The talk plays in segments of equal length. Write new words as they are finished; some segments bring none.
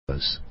The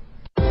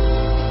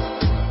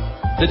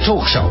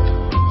Talk Shop.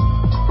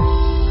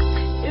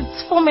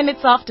 It's 4 minutes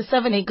after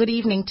 7. A good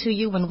evening to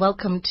you and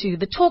welcome to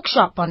the Talk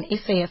Shop on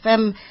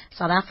SAFM,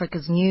 South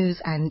Africa's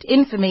news and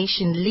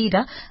information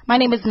leader. My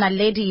name is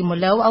Naledi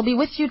Moleo. I'll be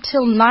with you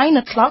till 9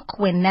 o'clock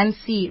when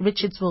Nancy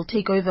Richards will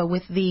take over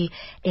with the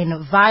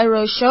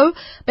Enviro show.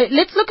 But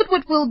let's look at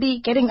what we'll be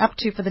getting up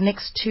to for the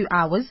next 2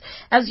 hours.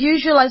 As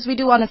usual, as we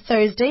do on a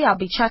Thursday, I'll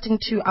be chatting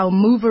to our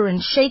mover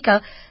and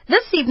shaker.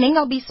 This evening,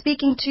 I'll be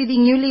speaking to the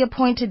newly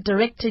appointed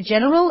Director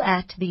General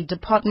at the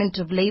Department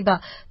of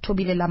Labour,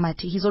 Thobile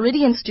Lamati. He's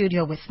already in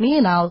studio with me,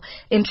 and I'll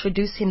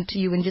introduce him to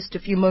you in just a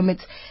few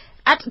moments.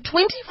 At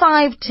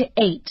 25 to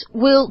 8,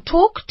 we'll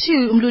talk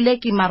to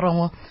Mluleki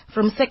Marongo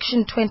from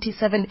Section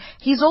 27.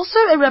 He's also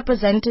a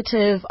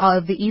representative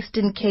of the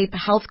Eastern Cape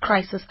Health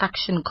Crisis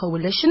Action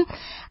Coalition.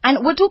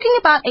 And we're talking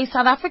about a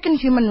South African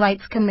Human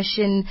Rights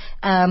Commission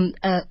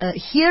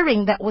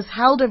hearing that was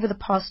held over the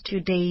past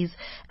 2 days,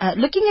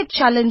 looking at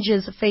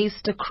challenges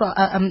faced in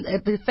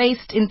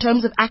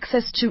terms of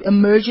access to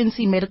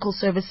emergency medical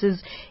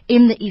services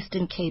in the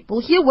Eastern Cape.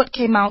 We'll hear what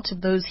came out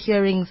of those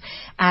hearings,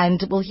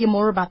 and we'll hear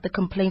more about the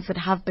complaints that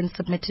have been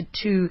submitted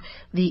to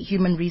the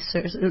Human Rights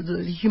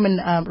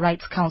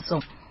Council.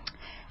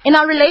 In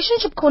our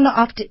relationship corner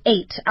after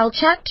 8, I'll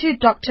chat to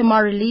Dr.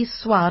 Marilee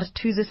Swart,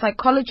 who's a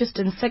psychologist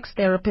and sex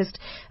therapist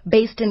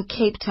based in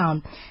Cape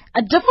Town.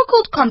 A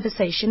difficult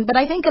conversation, but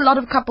I think a lot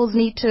of couples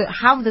need to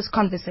have this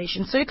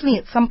conversation. Certainly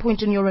at some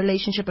point in your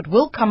relationship it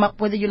will come up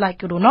whether you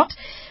like it or not.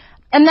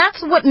 And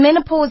that's what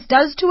menopause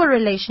does to a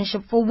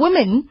relationship. For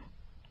women,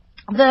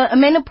 the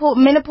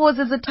menopause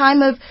is a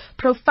time of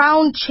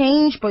profound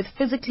change, both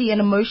physically and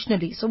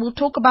emotionally. So we'll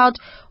talk about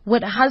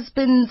what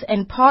husbands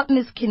and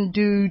partners can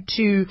do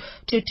to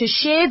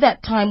share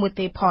that time with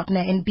their partner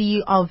and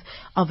be of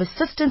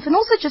assistance, and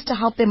also just to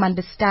help them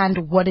understand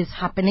what is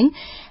happening.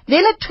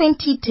 Then at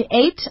 20 to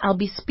 8, I'll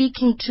be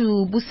speaking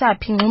to Busa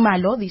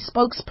Pingumalo, the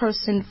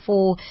spokesperson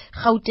for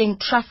Gauteng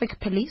Traffic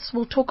Police.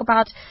 We'll talk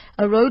about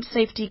a road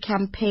safety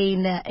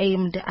campaign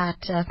aimed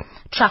at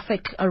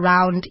traffic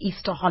around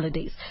Easter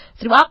holidays.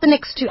 Throughout the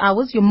next 2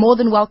 hours, you're more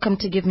than welcome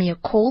to give me a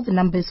call. The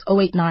number is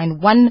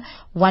 0891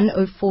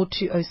 104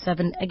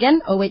 207.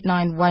 Again,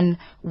 0891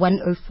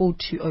 104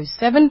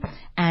 207.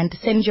 And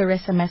send your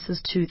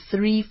SMSs to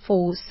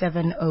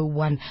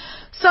 34701.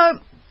 So,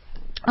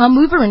 our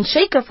mover and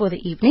shaker for the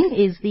evening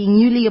is the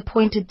newly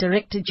appointed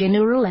Director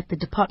General at the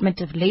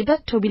Department of Labour,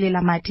 Thobile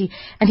Lamati,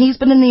 and he's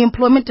been in the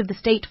employment of the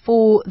state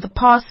for the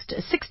past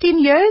 16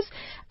 years,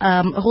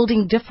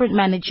 holding different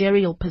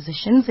managerial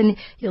positions, and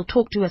he'll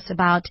talk to us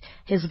about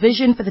his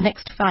vision for the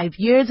next 5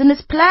 years and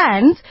his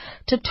plans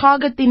to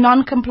target the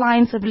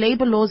non-compliance of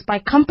labour laws by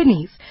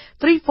companies.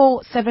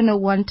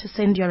 34701 to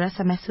send your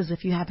SMSs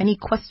if you have any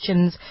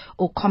questions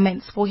or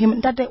comments for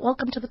him. Dade,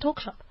 welcome to the Talk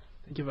Shop.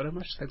 Thank you very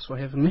much. Thanks for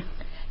having me.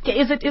 Okay,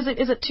 is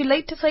it too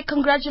late to say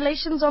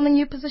congratulations on the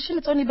new position?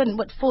 It's only been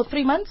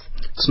 3 months?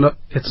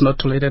 It's not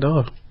too late at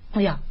all.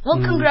 Yeah. Well,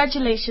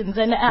 congratulations.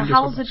 And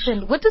how's it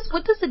been? What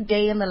does a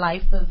day in the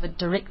life of a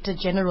Director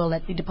General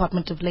at the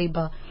Department of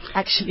Labour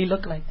actually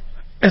look like?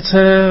 It's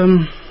a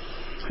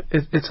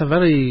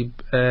very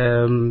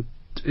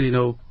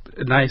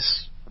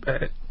nice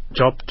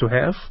job to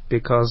have,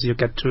 because you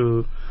get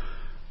to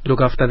look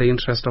after the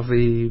interest of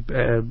the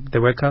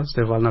workers,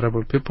 the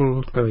vulnerable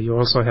people. You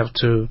also have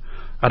to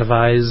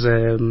advise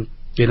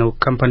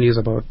companies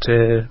about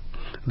the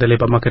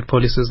labor market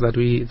policies that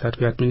we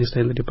administer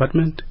in the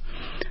department.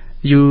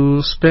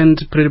 You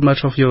spend pretty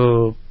much of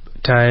your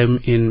time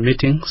in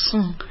meetings.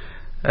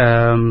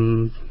 That's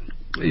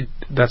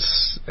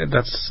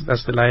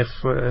the life.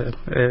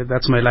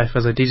 That's my life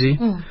as a DG.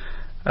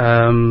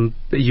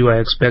 You are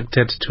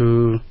expected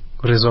to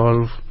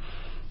resolve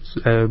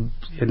a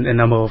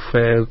number of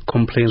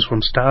complaints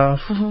from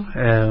staff.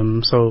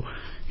 So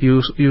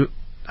you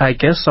I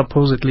guess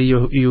supposedly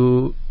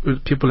you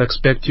people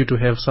expect you to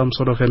have some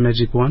sort of a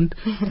magic wand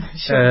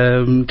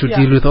to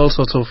deal with all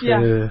sorts of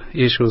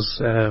issues.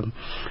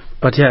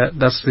 But yeah,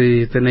 that's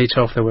the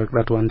nature of the work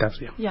that one does.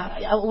 Yeah,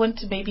 I want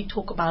to maybe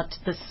talk about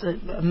this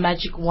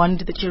magic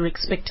wand that you're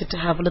expected to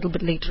have a little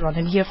bit later on,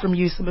 and hear from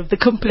you some of the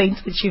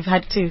complaints that you've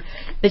had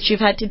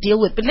to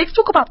deal with. But let's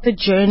talk about the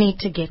journey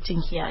to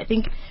getting here. I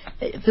think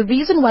the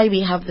reason why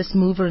we have this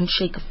mover and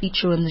shaker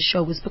feature in the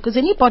show is because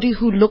anybody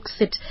who looks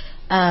at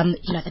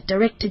the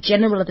Director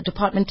General of the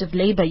Department of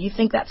Labour, you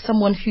think that's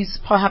someone who's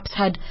perhaps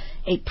had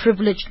a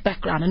privileged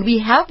background, and we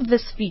have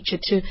this feature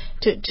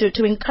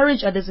to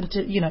encourage others and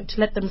to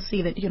let them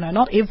see that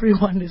not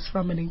everyone is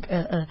from an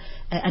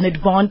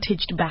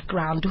advantaged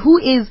background. Who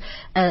is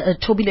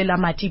Thobile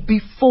Lamati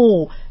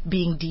before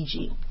being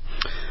DG?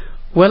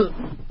 Well,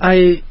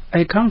 I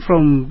come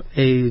from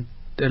a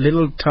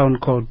little town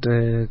called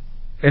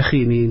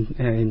Echini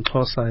in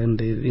Xhosa, and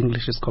the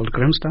English is called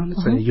Grahamstown.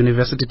 It's a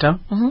university town.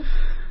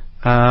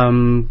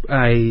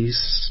 I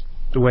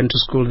went to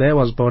school there,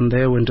 was born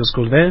there, went to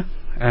school there,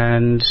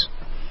 and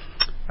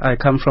I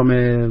come from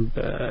a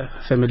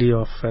family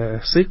of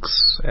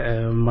 6.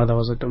 Mother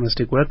was a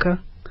domestic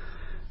worker,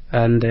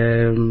 and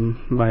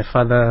my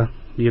father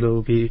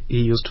he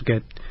used to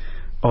get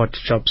odd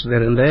jobs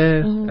there and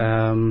there.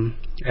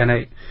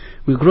 And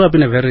we grew up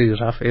in a very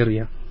rough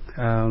area.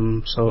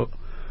 So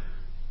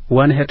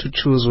one had to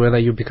choose whether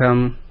you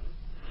become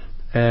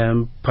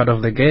part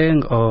of the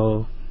gang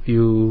or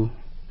you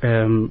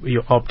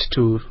opt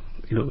to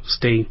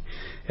stay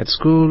at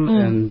school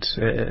and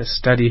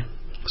study.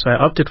 So I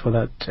opted for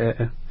that.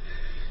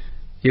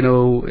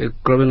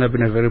 Growing up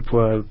in a very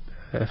poor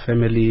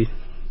family,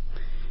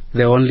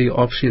 the only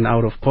option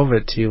out of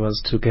poverty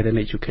was to get an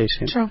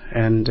education. Sure.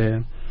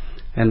 And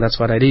that's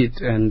what I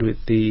did. And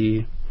with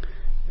the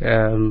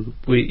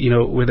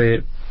with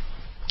the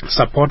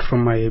support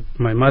from my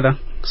mother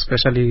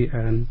especially,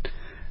 and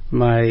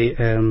my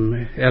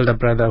elder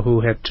brother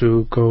who had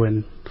to go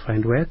and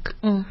find work,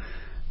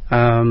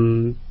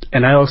 and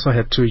I also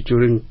had to,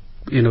 during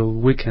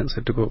weekends,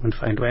 had to go and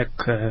find work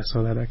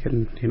so that I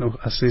can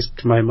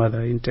assist my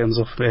mother in terms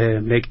of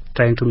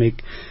trying to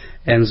make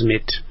ends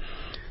meet.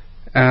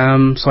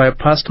 So I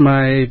passed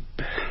my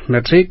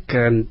matric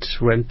and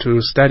went to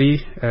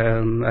study.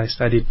 I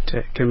studied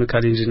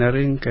chemical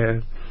engineering,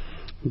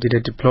 did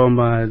a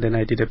diploma, then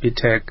I did a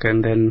BTech,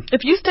 and then...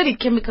 If you studied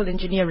chemical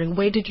engineering,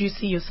 where did you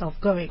see yourself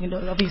going?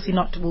 Obviously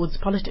not towards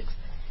politics.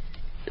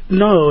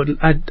 No,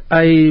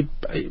 I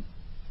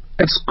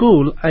at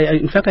school,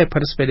 in fact, I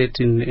participated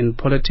in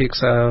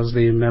politics. I was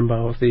the member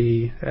of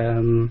the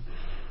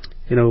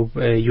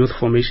youth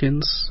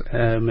formations,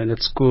 and at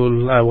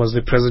school I was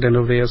the president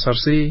of the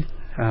SRC.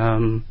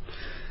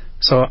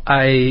 So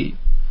I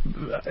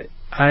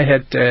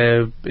had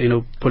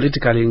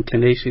political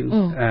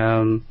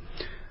inclination,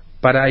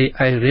 but I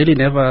really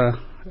never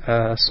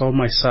saw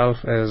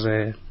myself as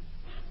a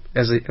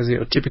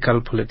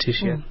typical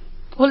politician.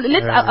 Well,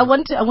 I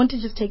want to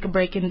just take a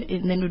break, and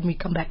then when we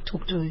come back,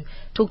 talk to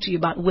you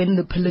about when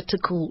the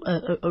political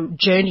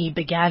journey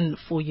began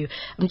for you.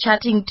 I'm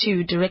chatting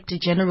to Director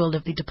General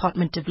of the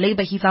Department of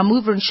Labour. He's our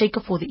mover and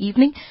shaker for the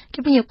evening.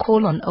 Give me a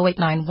call on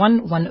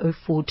 0891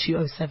 104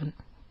 207.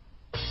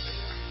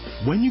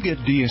 When you get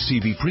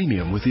DSTV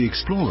Premium with the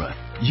Explorer,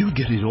 you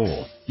get it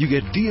all. You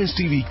get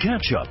DSTV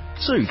Catch Up,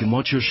 so you can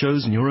watch your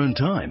shows in your own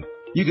time.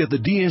 You get the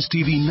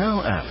DSTV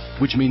Now app,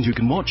 which means you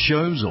can watch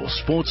shows or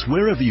sports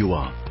wherever you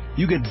are.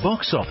 You get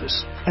Box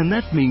Office, and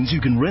that means you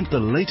can rent the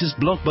latest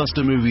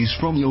blockbuster movies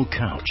from your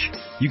couch.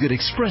 You get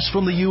Express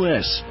from the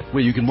US,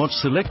 where you can watch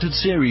selected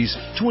series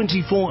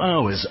 24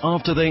 hours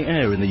after they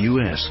air in the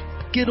US.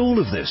 Get all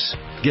of this.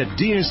 Get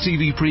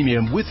DSTV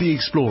Premium with the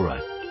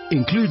Explorer.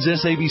 Includes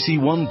SABC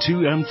 1,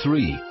 2 and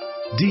 3.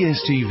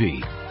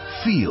 DSTV.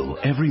 Feel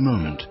every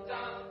moment.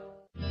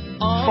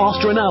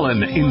 Foster &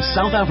 Allen in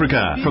South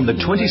Africa from the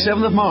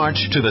 27th of March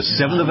to the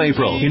 7th of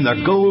April in the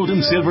Gold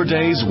and Silver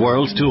Days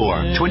World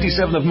Tour.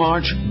 27th of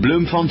March,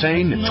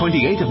 Bloemfontein.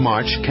 28th of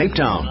March, Cape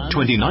Town.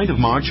 29th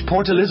of March,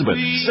 Port Elizabeth.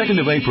 2nd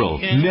of April,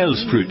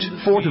 Nelspruit.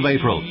 4th of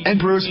April,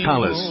 Emperor's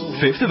Palace.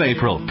 5th of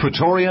April,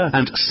 Pretoria.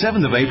 And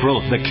 7th of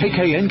April, the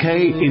KKNK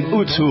in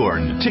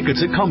Oudtshoorn.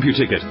 Tickets at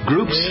CompuTicket.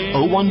 Groups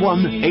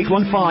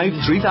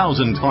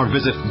 011-815-3000 or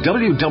visit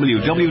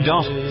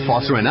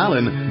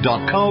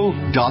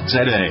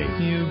www.fosteranallen.co.za.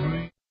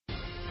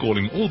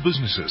 Calling all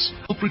businesses.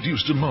 Help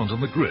reduce demand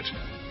on the grid.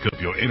 Cut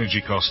your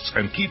energy costs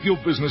and keep your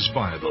business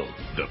viable.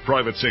 The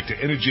Private Sector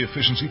Energy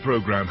Efficiency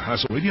Program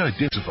has already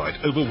identified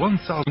over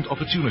 1,000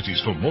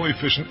 opportunities for more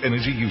efficient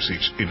energy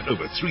usage in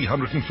over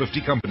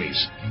 350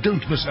 companies.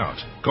 Don't miss out.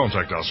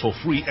 Contact us for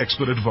free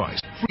expert advice,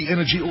 free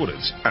energy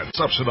audits, and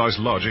subsidized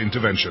larger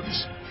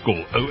interventions.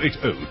 Call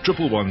 080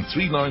 111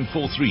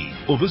 3943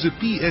 or visit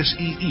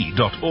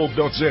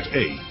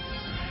psee.org.za.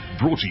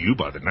 Brought to you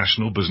by the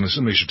National Business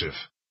Initiative.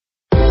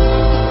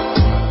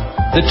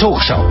 The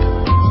Talk Shop.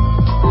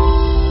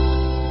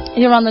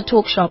 Here on the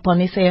Talk Shop on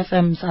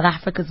SAFM, South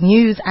Africa's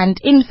news and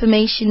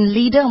information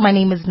leader. My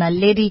name is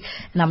Naledi,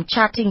 and I'm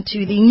chatting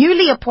to the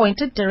newly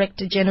appointed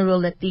Director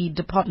General at the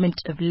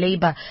Department of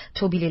Labour,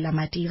 Thobile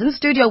Lamati. He's in the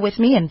studio with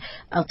me, and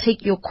I'll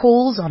take your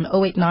calls on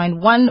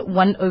 0891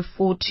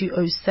 104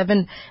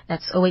 207.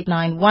 That's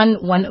 0891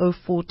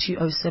 104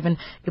 207.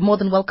 You're more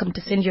than welcome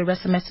to send your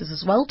SMSs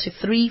as well to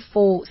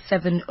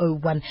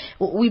 34701.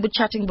 We were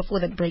chatting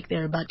before that break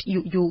there about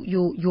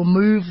your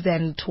move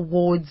then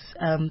towards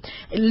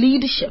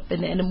leadership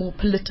in a more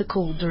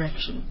political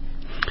direction.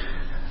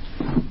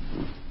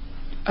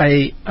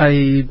 I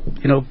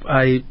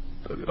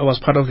was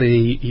part of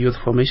the youth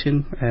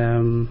formation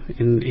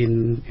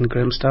in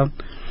Grahamstown,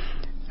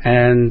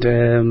 and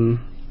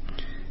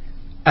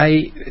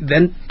I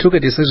then took a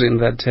decision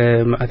that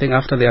I think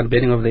after the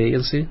unveiling of the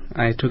ANC,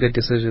 I took a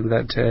decision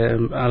that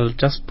I'll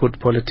just put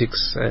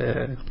politics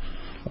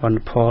on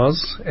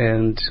pause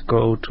and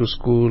go to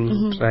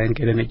school, try and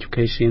get an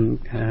education,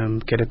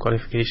 get a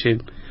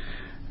qualification,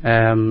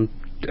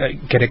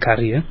 get a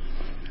career.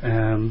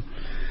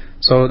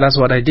 So that's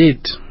what I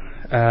did.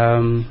 I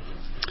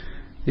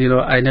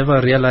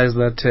never realized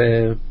that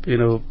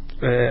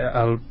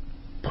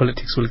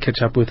politics will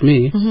catch up with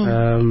me,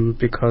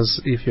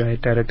 because if you are a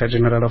Director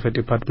General of a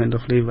Department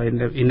of Labour,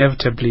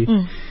 inevitably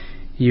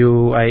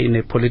you are in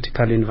a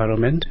political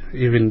environment,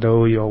 even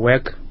though your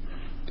work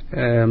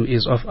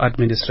is of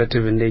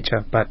administrative in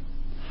nature, but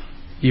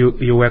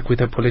you work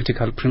with a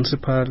political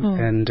principle,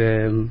 and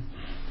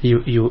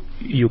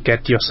you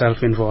get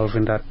yourself involved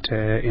in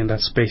that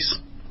space.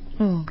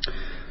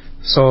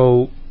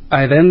 So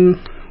I then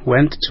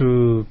went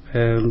to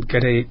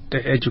get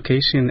the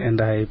education,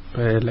 and I,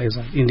 as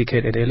I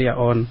indicated earlier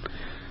on,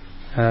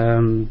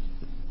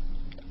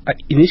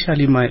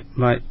 initially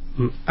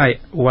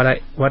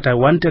what I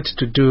wanted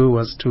to do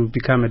was to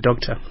become a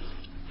doctor.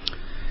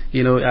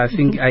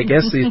 I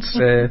guess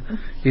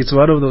it's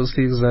one of those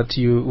things that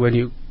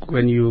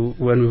when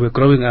we were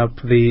growing up,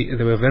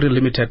 there were very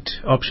limited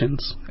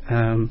options.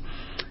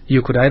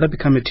 You could either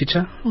become a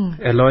teacher,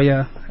 a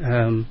lawyer,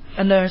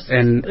 a nurse,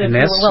 and a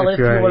nurse. If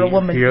you were a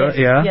woman, yes.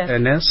 A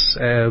nurse,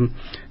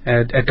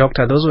 a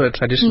doctor. Those were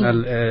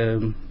traditional,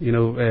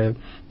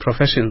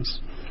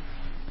 professions.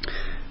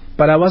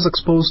 But I was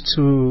exposed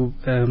to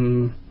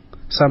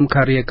some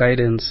career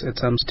guidance at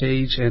some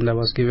stage, and I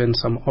was given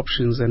some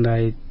options, and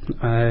I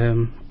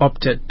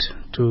opted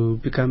to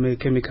become a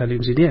chemical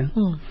engineer.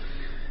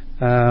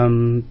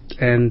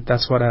 And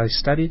that's what I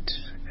studied.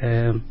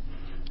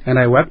 And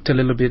I worked a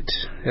little bit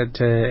at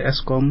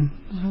ESCOM.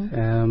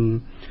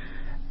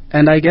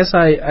 And I guess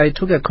I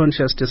took a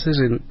conscious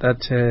decision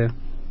that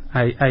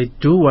I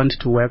do want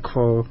to work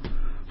for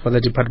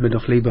the Department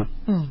of Labor.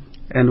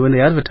 And when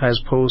they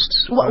advertised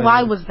posts...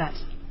 Why was that?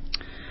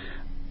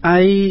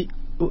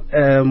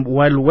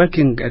 While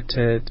working at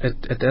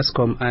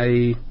ESCOM,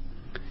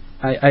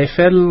 I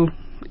fell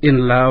in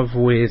love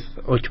with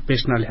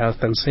occupational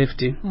health and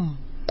safety,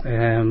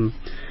 and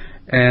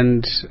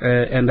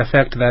the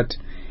fact that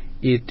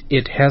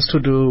it has to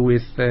do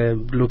with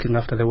looking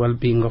after the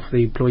well-being of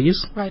the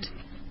employees. Right.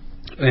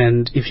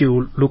 And if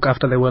you look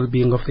after the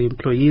well-being of the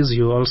employees,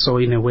 you also,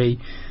 in a way,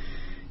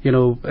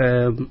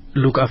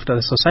 look after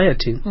the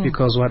society,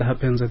 because what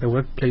happens at the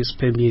workplace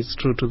permeates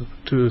through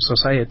to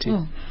society.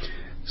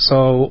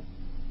 So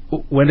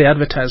when they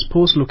advertised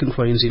posts looking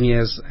for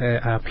engineers,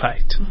 I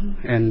applied,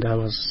 and I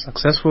was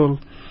successful.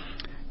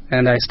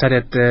 And I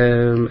started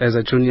as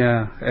a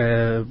junior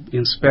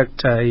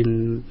inspector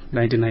in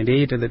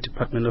 1998 at the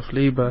Department of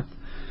Labor.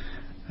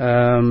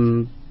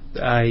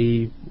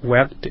 I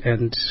worked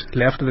and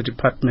left the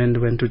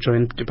department, went to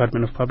join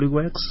Department of Public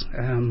Works,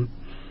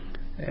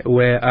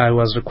 where I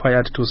was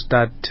required to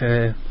start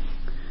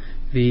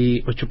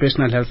the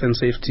Occupational Health and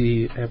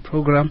Safety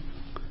program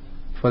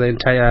for the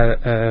entire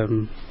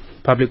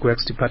Public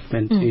Works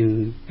Department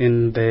in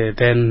the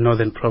then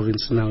Northern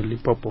Province, now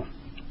Limpopo.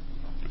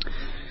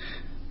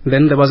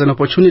 Then there was an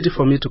opportunity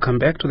for me to come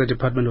back to the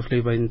Department of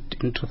Labor in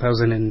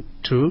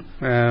 2002.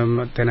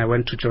 Then I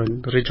went to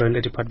rejoin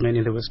the department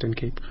in the Western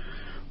Cape,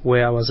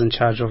 where I was in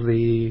charge of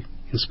the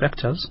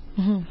inspectors.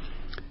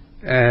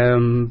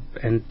 And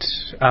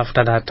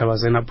after that, I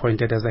was then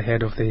appointed as the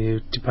head of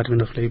the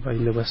Department of Labor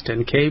in the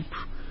Western Cape,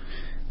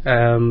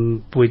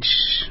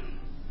 which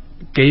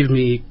gave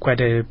me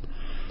quite a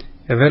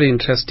very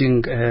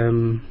interesting,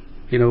 and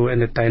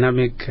a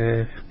dynamic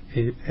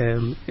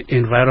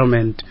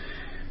environment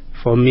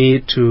for me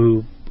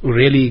to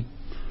really,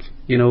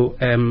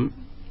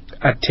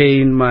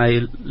 attain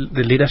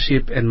the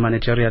leadership and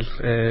managerial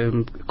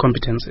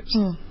competences.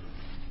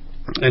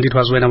 And it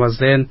was when I was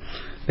then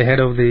the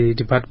head of the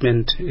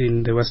department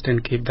in the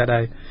Western Cape that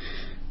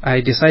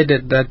I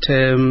decided that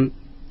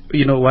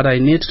what I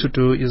need to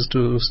do is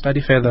to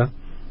study further,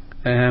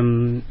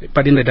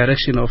 but in the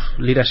direction of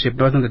leadership,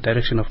 not in the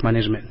direction of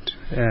management.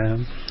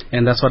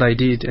 And that's what I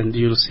did. And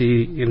you'll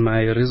see in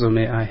my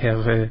resume, I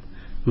have a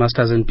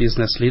Master's in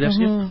Business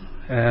Leadership.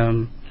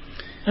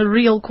 A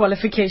real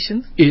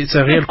qualification. It's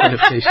a real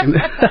qualification.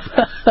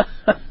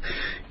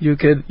 You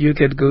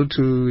can go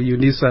to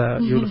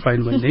UNISA, you'll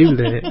find my name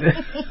there.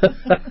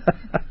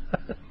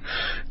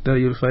 No,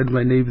 you'll find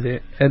my name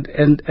there.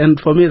 And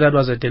for me, that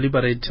was a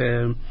deliberate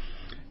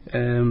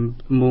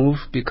move,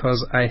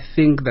 because I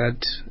think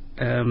that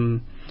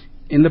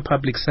in the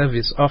public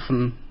service,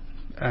 often,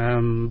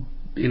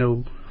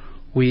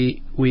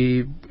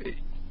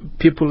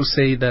 people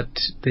say that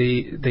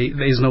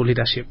there is no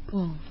leadership.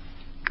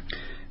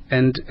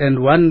 And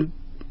one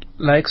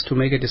likes to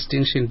make a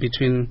distinction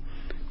between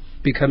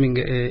becoming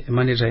a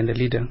manager and a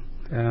leader.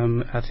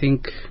 I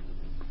think,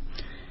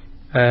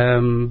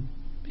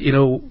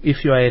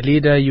 if you are a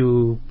leader,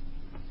 you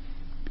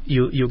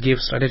give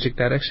strategic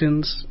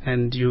directions,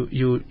 and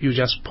you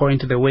just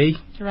point the way,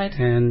 right?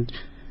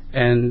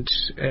 And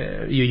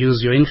you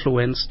use your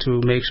influence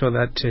to make sure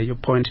that you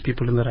point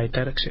people in the right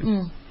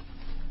direction.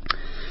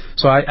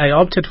 So I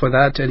opted for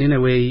that, and in a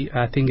way,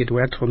 I think it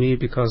worked for me,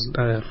 because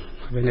I've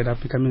ended up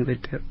becoming the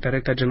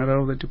Director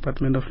General of the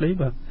Department of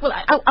Labor. Well,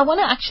 I want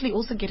to actually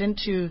also get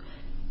into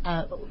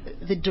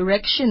the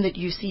direction that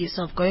you see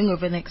yourself going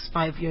over the next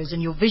 5 years,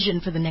 and your vision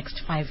for the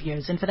next 5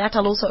 years. And for that,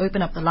 I'll also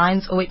open up the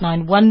lines,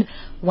 0891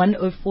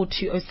 104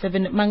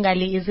 207.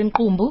 Mangali is in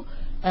Kumbu.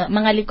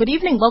 Mangali, good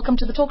evening. Welcome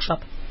to the Talk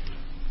Shop.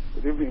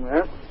 Good evening,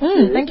 ma'am.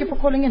 Thank you for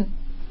calling in.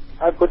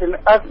 I've got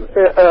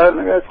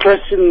a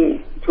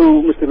question to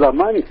Mr.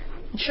 Lamani.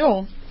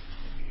 Sure.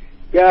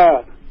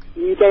 Yeah,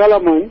 Mr.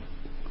 Lamani,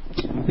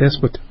 Yes,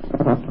 but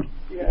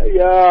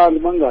Yeah,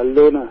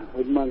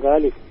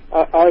 Mangali.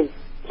 I've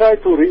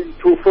tried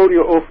to phone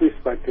your office,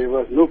 but there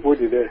was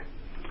nobody there.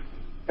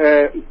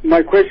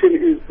 My question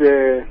is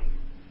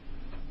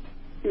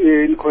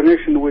in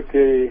connection with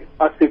the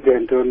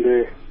accident on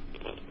the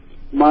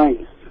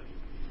mines.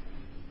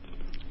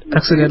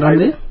 accident on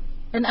the?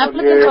 An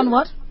applicant on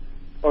what?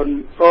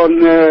 On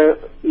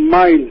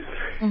mines.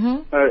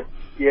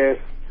 Yes.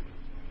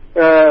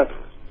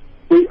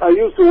 I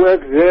used to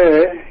work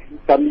there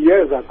some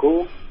years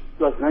ago.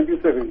 It was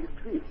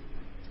 1973.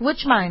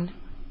 Which mine?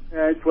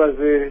 It was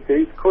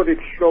they called it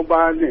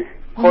Shobane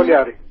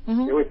Colliery.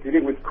 They were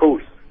dealing with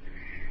coals.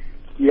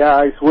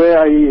 Yeah, it's where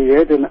I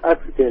had an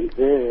accident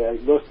there. I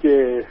lost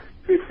 3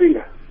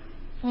 fingers.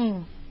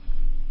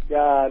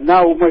 Yeah.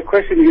 Now my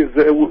question is,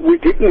 we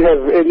didn't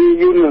have any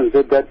unions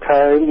at that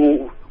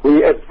time.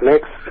 We had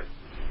blacks.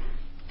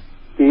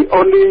 The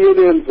only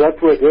unions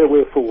that were there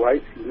were for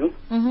whites, you know.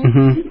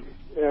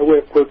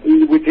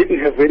 We didn't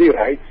have any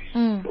rights.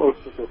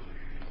 Also, so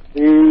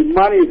the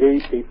money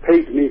they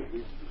paid me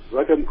is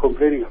what I'm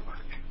complaining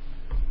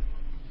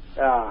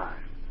about.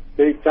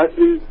 They just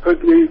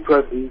paid me, it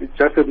was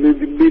just a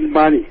mean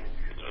money.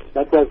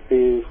 That was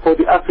for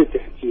the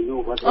accident, you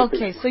know. What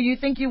Okay, so you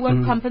think you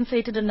weren't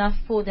compensated enough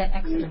for that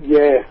accident?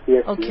 Yes.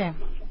 Okay. Yes.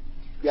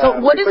 Yeah, So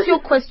what is your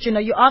question?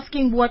 Are you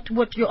asking what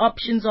your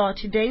options are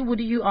today? What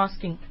are you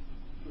asking?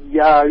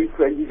 Yeah,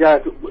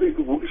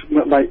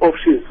 my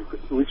options,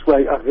 which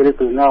were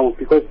available now,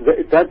 because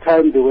at that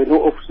time there were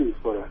no options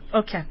for us.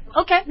 Okay.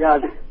 Yeah.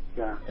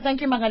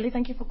 Thank you, Magali.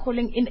 Thank you for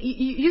calling in.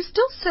 You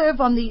still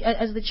serve on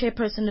as the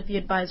chairperson of the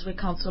Advisory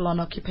Council on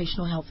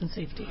Occupational Health and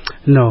Safety?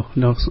 No.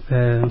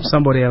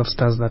 Somebody else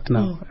does that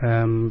now.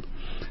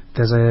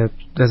 There's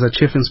a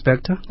chief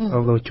inspector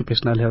of the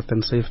Occupational Health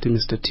and Safety,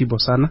 Mr. Tibo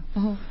Sana.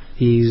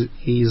 He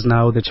is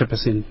now the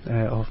chairperson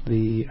of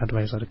the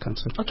Advisory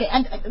Council. Okay,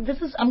 and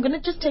I'm going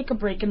to just take a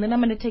break, and then I'm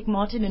going to take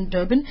Martin in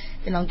Durban,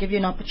 and I'll give you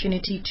an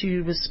opportunity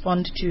to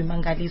respond to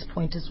Mangali's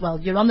point as well.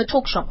 You're on the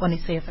Talk Shop on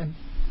SAFM.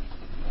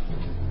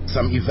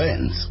 Some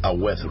events are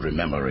worth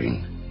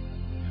remembering.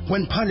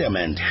 When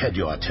Parliament had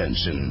your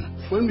attention.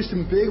 When Mr.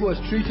 Mbeki was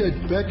treated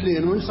badly,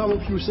 and when some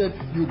of you said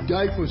you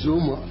died for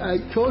Zuma, I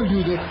told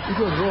you that it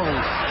was wrong.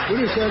 When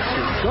you said,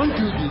 don't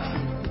do this.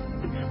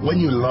 When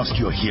you lost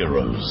your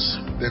heroes.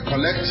 The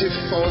collective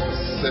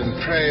thoughts and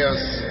prayers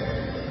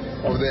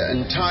of the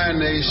entire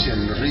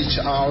nation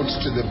reach out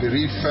to the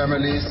bereaved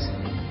families.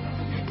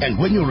 And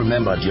when you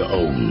remembered your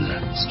own.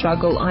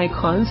 Struggle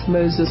icons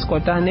Moses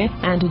Kotane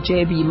and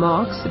J.B.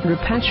 Marks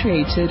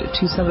repatriated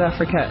to South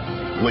Africa.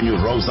 When you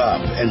rose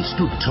up and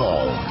stood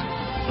tall,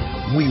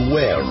 we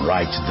were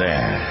right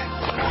there.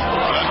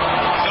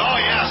 Oh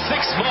yeah,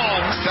 6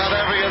 more. South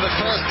Africa, the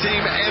first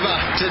team ever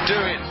to do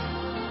it.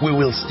 We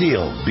will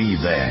still be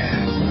there.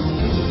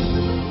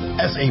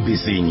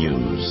 SABC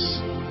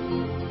News.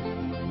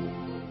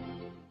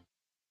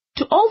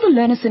 To all the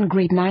learners in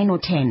grade 9 or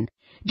 10,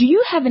 do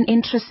you have an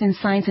interest in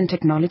science and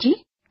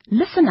technology?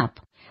 Listen up.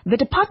 The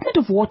Department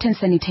of Water and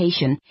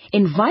Sanitation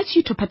invites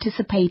you to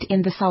participate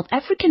in the South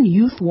African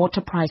Youth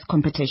Water Prize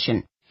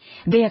competition.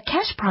 There are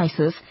cash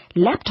prizes,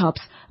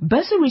 laptops,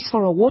 bursaries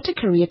for a water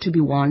career to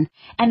be won,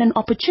 and an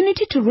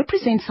opportunity to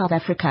represent South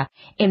Africa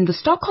in the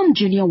Stockholm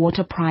Junior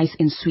Water Prize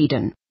in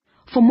Sweden.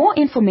 For more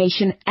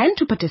information and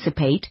to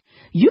participate,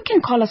 you can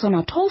call us on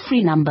our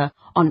toll-free number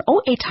on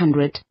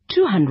 0800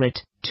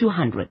 200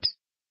 200.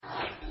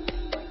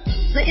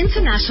 The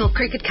International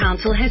Cricket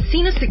Council has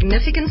seen a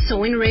significant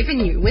soar in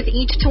revenue with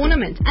each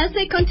tournament as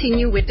they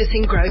continue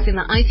witnessing growth in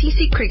the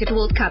ICC Cricket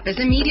World Cup as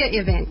a media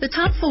event. The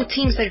top 4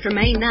 teams that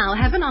remain now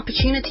have an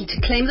opportunity to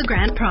claim the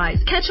grand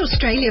prize. Catch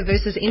Australia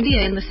versus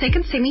India in the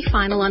second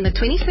semi-final on the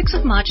 26th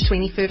of March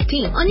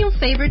 2015 on your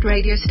favorite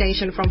radio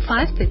station from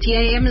 5:30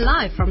 a.m.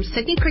 live from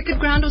Sydney Cricket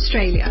Ground,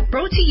 Australia.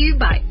 Brought to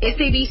you by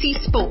SABC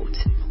Sport.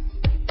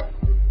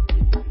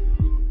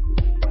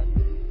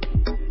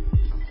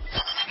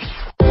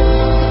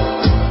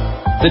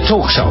 The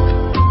Talk Shop.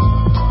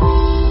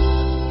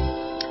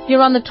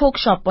 You're on the Talk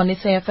Shop on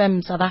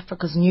SAFM, South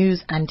Africa's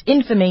news and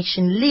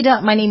information leader.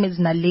 My name is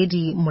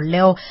Naledi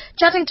Moleo.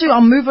 Chatting to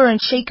our mover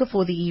and shaker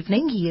for the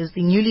evening. He is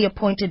the newly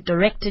appointed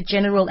Director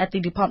General at the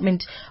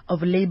Department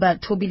of Labour,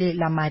 Thobile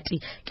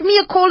Lamati. Give me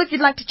a call if you'd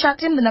like to chat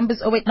to him. The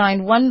number's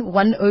 0891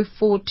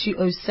 104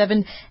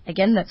 207.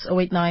 Again, that's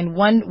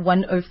 0891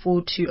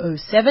 104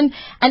 207.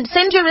 And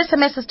send your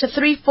SMSs to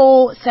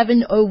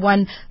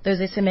 34701.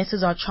 Those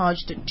SMSs are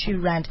charged at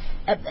R2.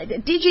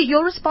 DG,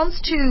 your response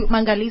to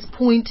Mangali's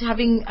point,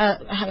 having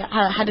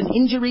had an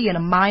injury in a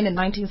mine in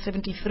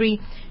 1973,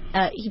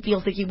 he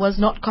feels that he was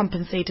not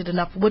compensated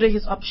enough. What are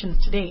his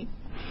options today?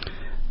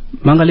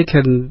 Mangali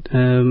can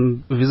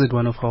visit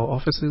one of our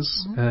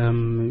offices.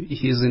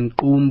 He's in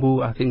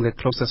Kumbu. I think the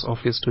closest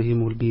office to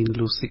him will be in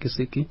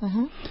Lusikisiki.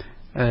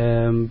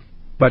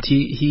 But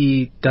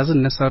he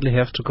doesn't necessarily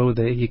have to go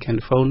there. He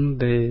can phone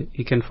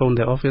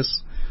the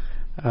office.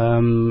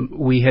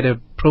 We had a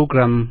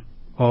program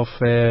of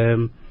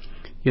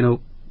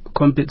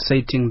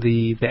compensating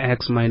the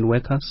ex-mine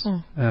workers.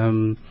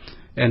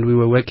 and we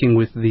were working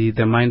with the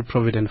Mind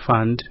Provident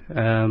Fund.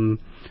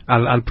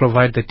 I'll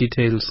provide the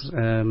details.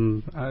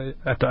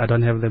 I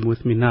don't have them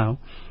with me now,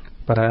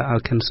 but I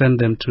can send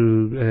them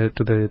to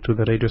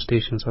the radio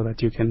station so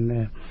that you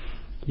can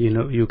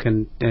you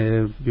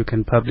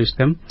can publish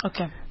them.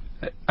 Okay.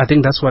 I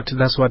think that's what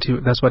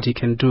he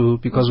can do,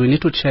 because we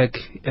need to check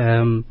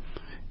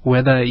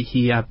whether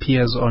he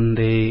appears on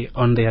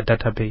their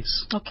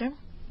database. Okay.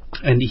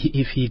 And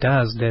if he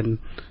does, then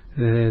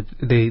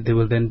they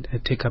will then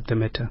take up the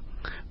matter.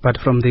 But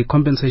from the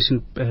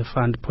compensation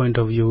fund point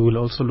of view, we'll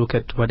also look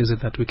at what is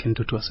it that we can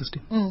do to assist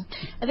him.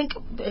 I think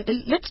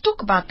let's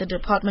talk about the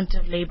Department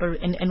of Labour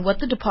and what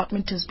the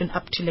department has been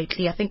up to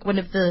lately. I think one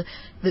of the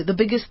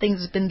biggest things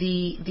has been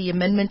the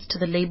amendments to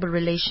the Labour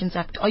Relations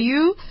Act. Are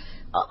you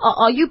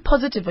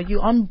positive? Are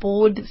you on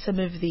board some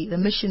of the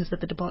missions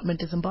that the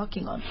department is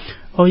embarking on?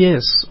 Oh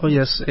yes.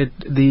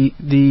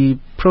 The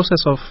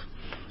process of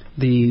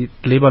the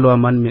Labour Law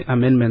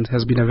Amendment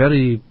has been a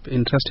very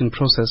interesting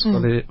process for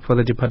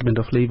the Department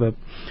of Labour,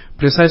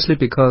 precisely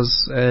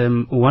because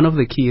one of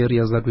the key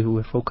areas that we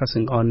were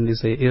focusing on is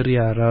the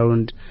area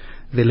around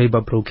the labour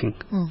broking,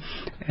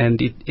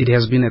 and it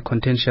has been a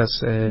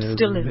contentious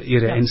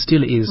area, and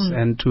still is,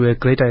 and to a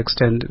greater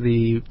extent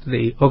the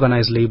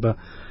organised labour,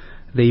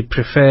 they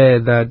prefer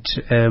that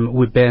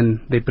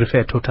they prefer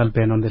a total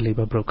ban on the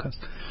labour brokers.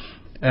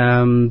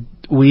 I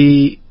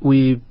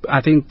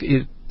think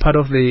part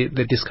of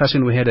the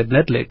discussion we had at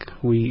NEDLEC,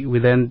 we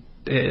then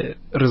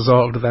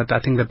resolved that I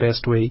think the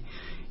best way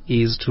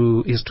is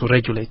to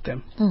regulate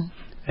them.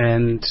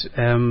 And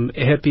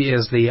happy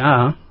as they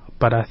are,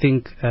 but I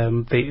think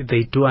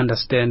they do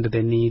understand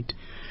the need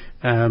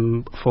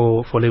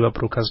for labour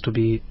brokers to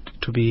be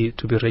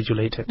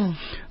regulated.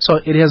 So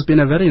it has been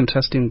a very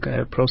interesting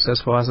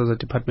process for us as a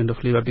Department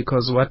of Labour,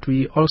 because what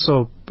we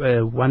also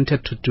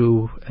wanted to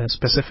do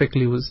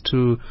specifically was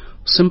to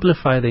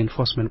simplify the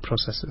enforcement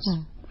processes.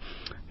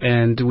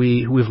 And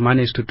we've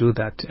managed to do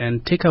that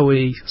and take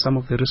away some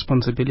of the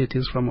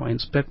responsibilities from our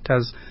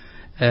inspectors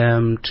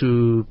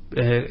to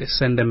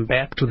send them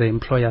back to the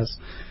employers.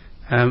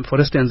 For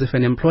instance, if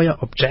an employer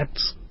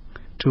objects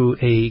to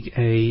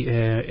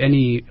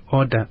any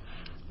order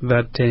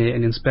that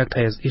an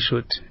inspector has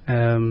issued,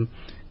 the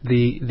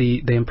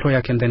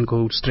employer can then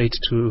go straight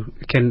to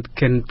can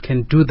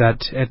do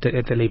that at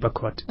the labour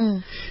court.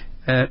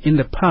 In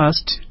the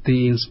past,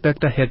 the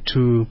inspector had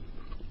to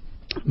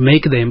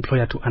make the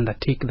employer to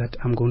undertake that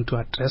I'm going to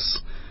address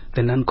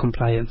the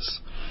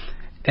non-compliance,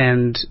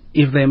 and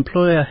if the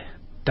employer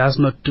does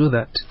not do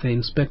that, the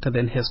inspector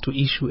then has to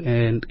issue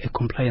a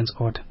compliance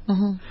order.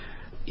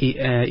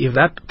 If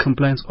that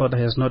compliance order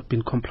has not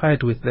been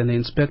complied with, then the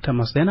inspector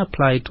must then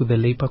apply to the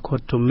labour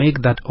court to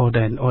make that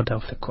order an order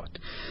of the court.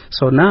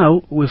 So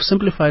now we've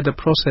simplified the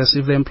process.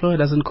 If the employer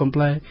doesn't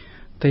comply,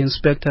 the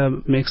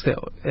inspector makes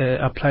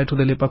apply to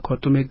the labour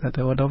court to make that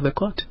the order of the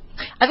court.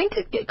 I think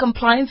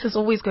compliance is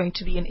always going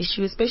to be an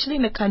issue, especially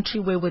in a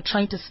country where we're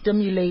trying to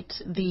stimulate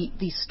the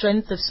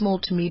strength of small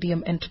to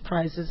medium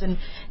enterprises, and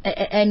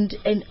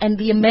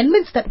the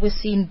amendments that we're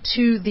seeing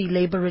to the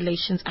Labour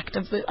Relations Act,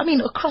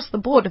 across the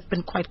board, have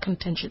been quite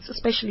contentious,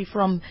 especially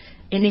from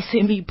an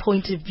SME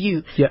point of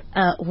view,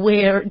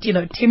 where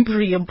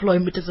temporary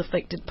employment is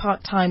affected,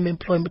 part-time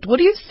employment. What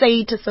do you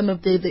say to some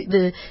of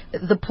the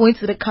points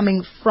that are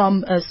coming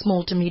from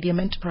small to medium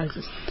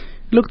enterprises?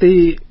 Look,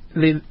 the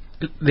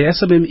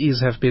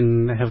SMMEs have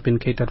been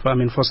catered for.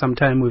 For some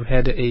time we've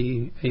had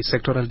a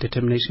sectoral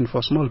determination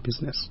for small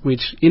business,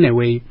 which in a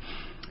way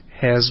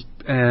has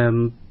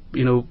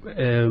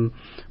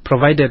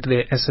provided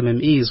the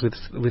SMMEs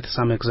with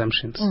some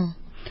exemptions.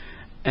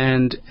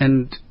 And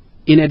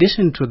in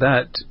addition to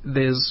that,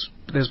 there's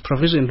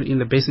provision in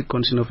the basic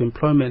condition of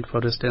employment,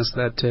 for instance,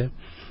 that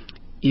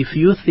if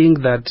you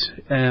think that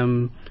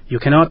you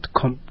cannot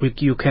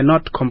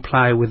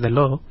comply with the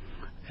law,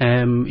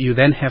 you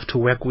then have to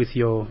work with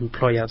your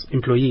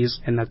employees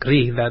and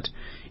agree that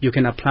you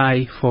can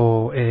apply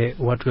for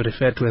what we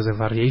refer to as a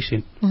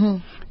variation.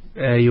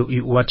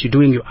 What you're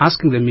doing, you're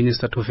asking the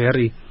minister to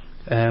vary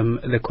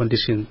the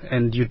condition,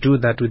 and you do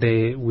that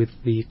with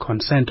the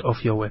consent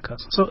of your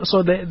workers.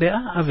 So there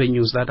are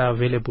avenues that are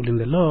available in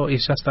the law.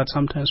 It's just that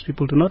sometimes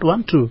people do not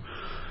want to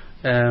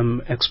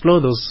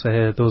explore those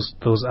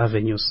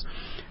avenues.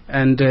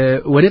 And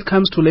when it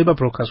comes to labour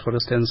brokers, for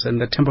instance, and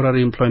the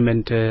temporary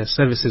employment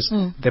services,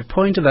 the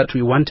point that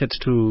we wanted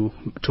to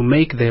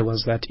make there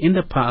was that in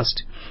the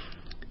past,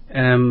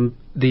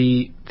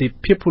 the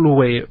people who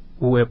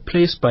were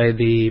placed by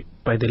the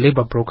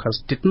labour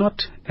brokers did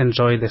not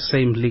enjoy the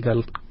same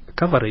legal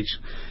coverage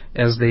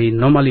as the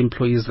normal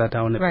employees that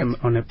are on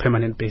a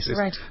permanent basis.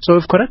 So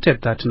we've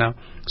corrected that now.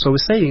 So we're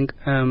saying,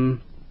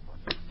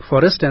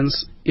 for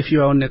instance, if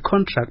you are on a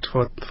contract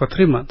for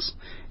 3 months,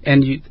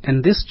 and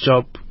this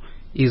job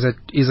is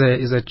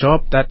a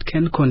job that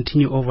can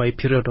continue over a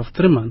period of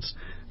 3 months,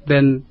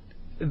 then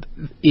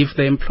if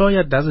the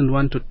employer doesn't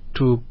want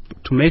to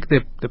make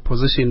the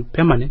position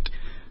permanent,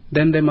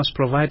 then they must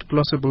provide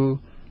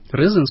plausible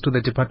reasons to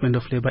the Department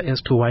of Labor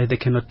as to why they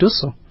cannot do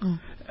so.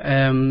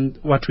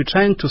 What we're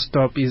trying to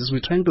stop is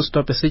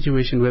a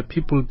situation where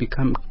people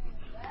become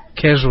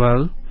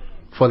casual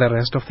for the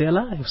rest of their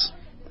lives.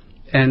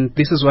 And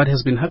this is what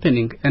has been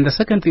happening. And the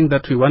second thing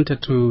that we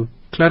wanted to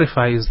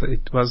clarify is that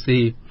it was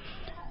the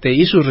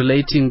issue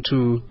relating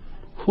to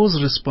whose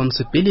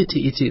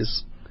responsibility it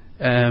is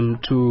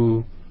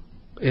to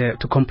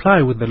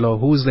comply with the law,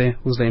 who's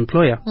the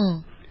employer.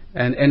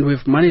 And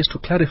we've managed to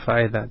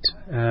clarify that.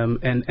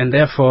 And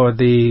therefore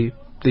the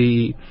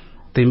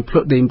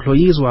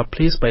employees who are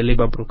placed by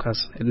labor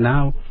brokers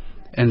now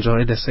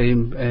enjoy the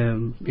same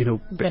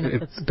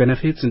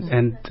benefits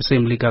and the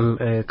same legal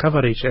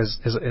coverage as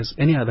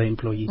any other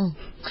employee.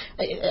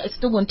 I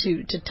still want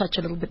to touch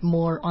a little bit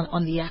more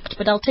on the Act,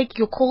 but I'll take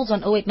your calls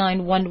on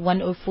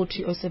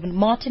 0891104207.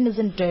 Martin is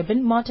in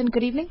Durban. Martin,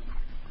 good evening.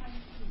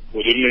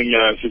 Good evening,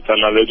 Sister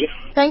Naledi.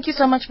 Thank you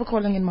so much for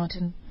calling in,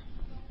 Martin.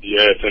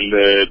 Yes, and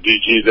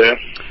DG there.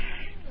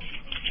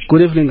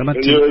 Good evening,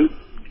 Lamati.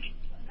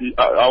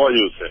 How are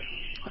you, sir?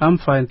 I'm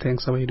fine,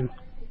 thanks. How are you doing?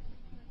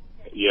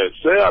 Yes,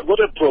 sir, I've got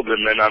a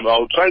problem, and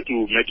I'll try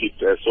to make it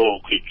so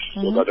quick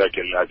so that I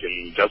can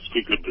just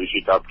quickly brief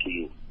it up to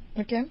you.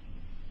 Okay.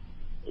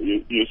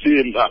 You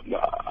see,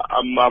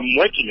 I'm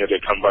working at a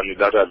company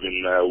that I've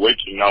been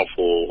working now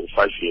for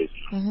 5 years.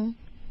 And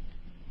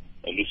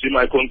you see,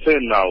 my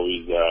concern now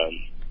is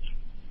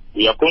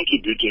we are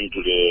contributing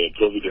to the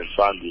Provident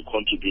Fund. We're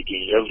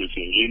contributing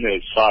everything in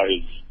as far as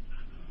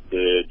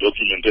the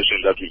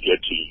documentation that we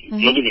get.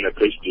 It's not even a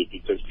pay slip.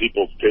 It's a slip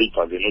of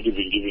paper. They're not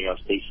even giving us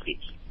pay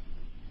slips.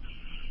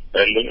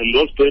 And in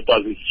those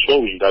papers, it's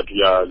showing that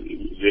there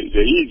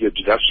is a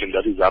deduction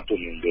that is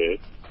happening there,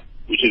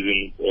 which is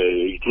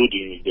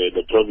including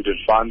the Provident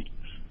Fund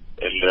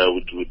and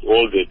with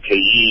all the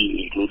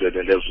payee included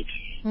and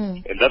everything.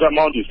 And that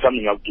amount is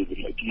coming up to,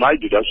 my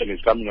deduction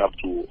is coming up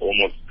to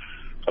almost,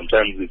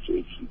 sometimes it's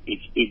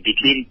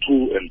between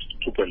 2 and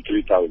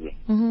 2.3 thousand.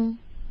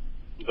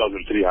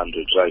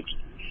 2,300, right?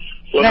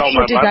 So that's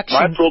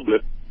now my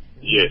problem.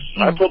 Yes,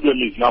 my problem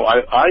is now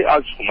I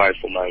asked for my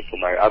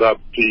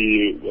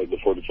RRP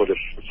for the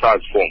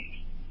SARS forms,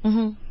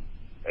 and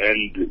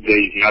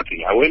there is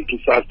nothing. I went to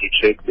SARS to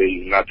check, there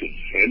is nothing.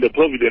 And the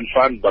Provident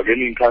Fund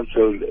bargaining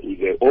council,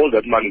 all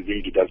that money is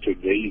being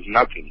deducted, there is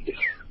nothing there.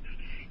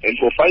 And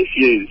for 5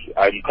 years,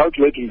 I'm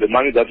calculating the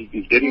money that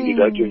is getting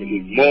deducted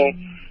is more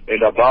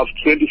and above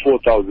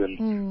 24,000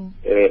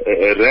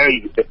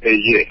 rand a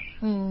year.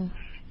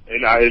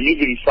 And I am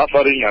even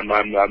suffering, and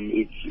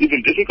it's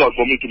even difficult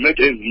for me to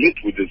make ends meet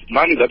with this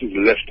money that is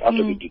left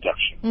after the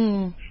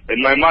deduction.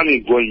 And my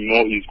money is going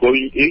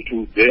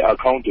into their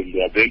account, and they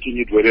are banking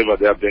it wherever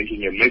they are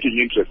banking and making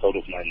interest out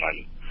of my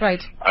money.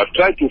 Right. I've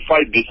tried to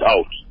fight this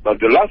out,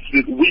 but the last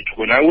week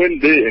when I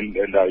went there and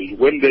I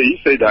went there, he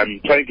said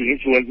I'm trying to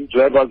influence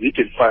drivers. He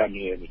can fire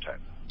me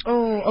anytime.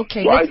 Oh,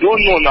 okay. So I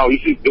don't know now. You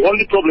see, the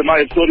only problem I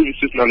have, sorry,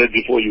 Mrs. Naledi,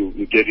 before you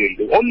get in,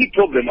 the only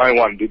problem I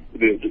want, the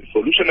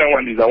solution I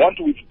want is I want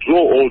to withdraw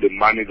all the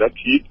money that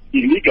he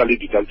illegally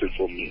deducted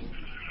from me.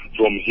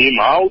 From him,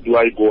 how do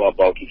I go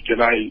about it? Can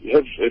I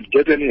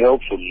get any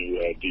help from you,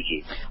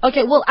 DJ?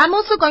 Okay, well, I'm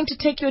also going to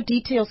take your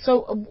details.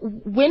 So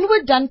when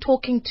we're done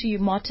talking to you,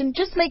 Martin,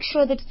 just make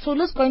sure that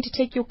Sulu's going to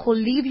take your call,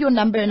 leave your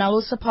number, and I'll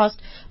also pass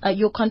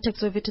your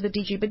contacts over to the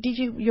DG. But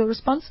DG, your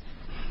response?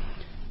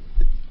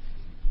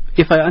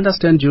 If I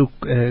understand you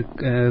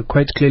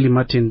quite clearly,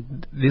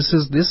 Martin, this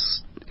is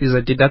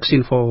a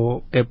deduction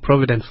for a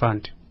Provident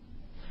Fund.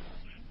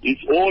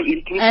 It's all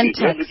inclusive, and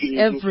tax,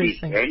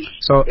 everything.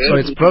 So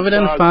it's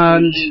Provident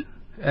Fund,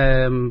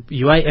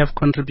 UIF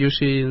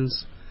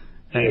contributions.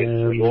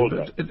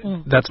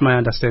 That's my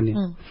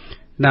understanding.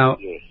 Now,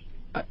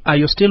 are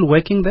you still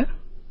working there?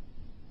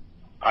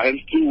 I am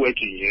still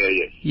working here.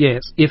 Yes.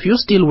 Yes. If you're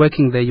still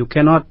working there, you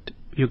cannot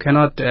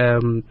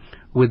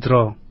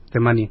withdraw the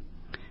money.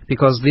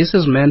 Because this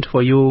is meant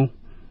for you,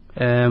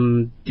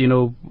 when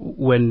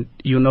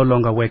you're no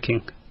longer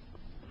working.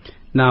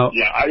 Now,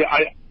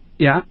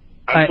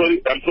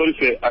 I'm sorry,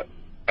 sir.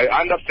 I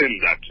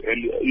understand that,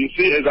 and you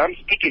see, as I'm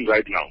speaking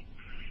right now,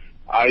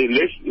 I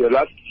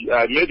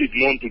made it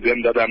known to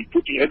them that I'm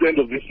putting at the end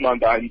of this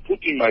month. I'm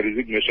putting my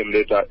resignation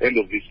letter end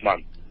of this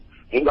month.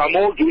 And I'm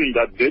all doing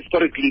that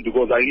desperately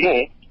because I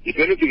know if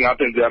anything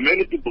happens, there are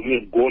many people who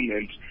have gone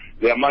and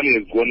their money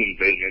has gone in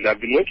vain, and I've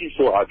been working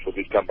so hard for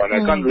this company.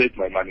 I can't let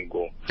my money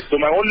go. So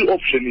my only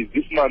option is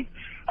this month,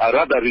 I'd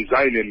rather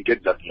resign and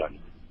get that money.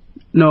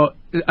 No,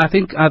 I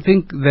think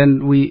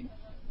then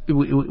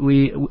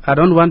I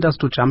don't want us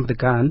to jump the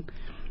gun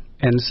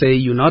and say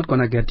you're not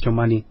going to get your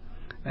money,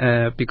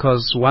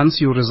 because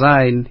once you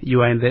resign,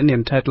 you are then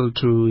entitled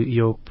to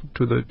your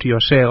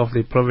share of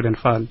the Provident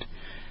Fund,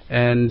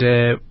 and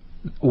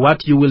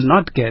what you will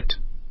not get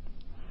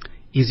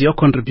is your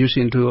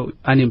contribution to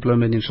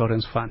unemployment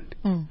insurance fund,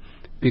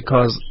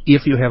 because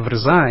if you have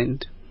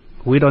resigned,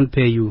 we don't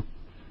pay you.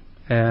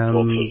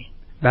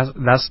 That's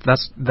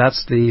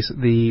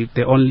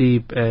the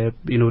only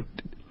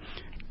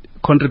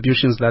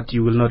contributions that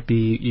you will not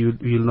be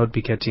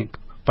getting.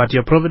 But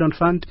your provident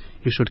fund,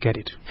 you should get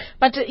it.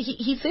 But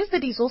he says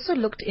that he's also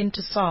looked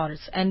into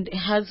SARS and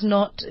has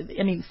not,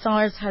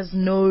 SARS has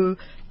no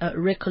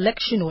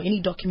recollection or any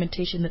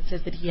documentation that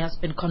says that he has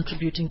been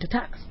contributing to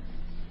tax.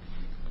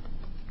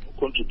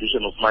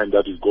 Contribution of mine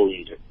that is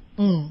going there.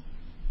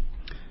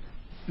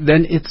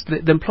 Then it's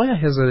the employer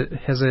has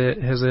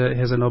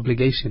an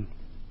obligation.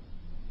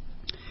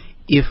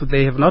 If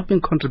they have not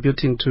been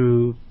contributing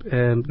to,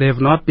 they have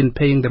not been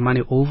paying the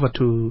money over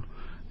to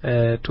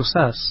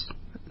SARS,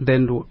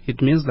 then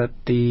it means that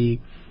they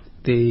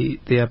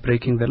are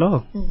breaking the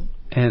law,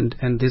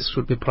 and this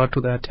should be brought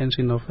to the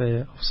attention of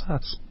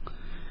SARS.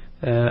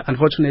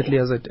 Unfortunately,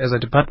 as a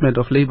Department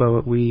of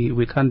Labor,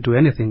 we can't do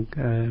anything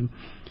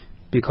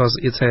because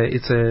it's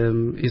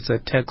a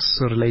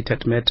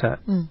tax-related matter.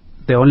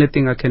 The only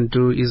thing I can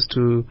do is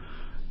to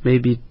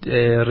maybe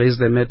raise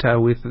the matter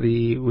with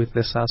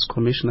the SARS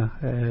Commissioner,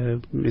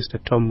 Mr.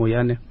 Tom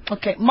Moyane.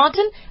 Okay,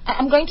 Martin,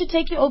 I'm going to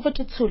take you over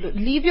to Tsulu.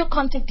 Leave your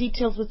contact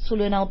details with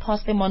Tsulu, and I'll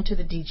pass them on to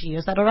the DG.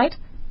 Is that all right?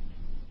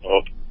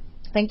 Okay.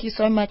 Thank you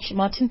so much,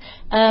 Martin.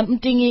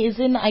 Mtingi is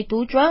in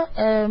Aitudra.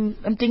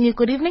 Mtingi,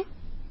 good evening.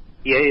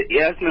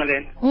 Yes,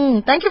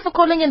 Naledi. Thank you for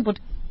calling in, but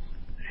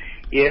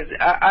yes,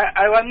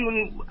 I want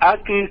to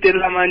ask Mr.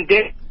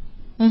 Lamante.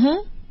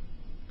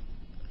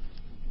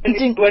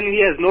 When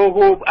he has no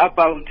hope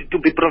about to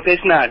be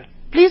professional.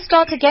 Please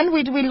start again.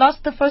 We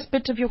lost the first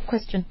bit of your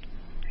question.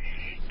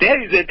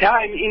 There is a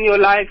time in your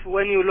life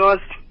when you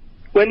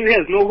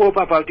have no hope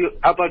about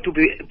to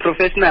be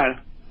professional,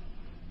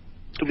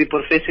 to be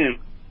professional.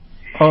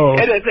 Oh.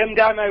 At the same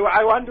time,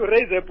 I want to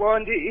raise a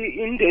point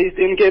in the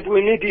Eastern Cape.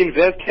 We need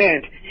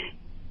investment.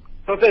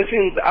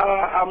 Professions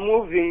are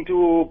moving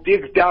to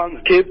big towns,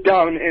 Cape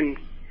Town and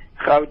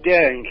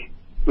Gauteng.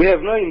 We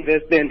have no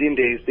investment in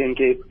the Eastern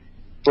Cape.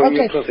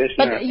 Okay,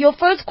 but your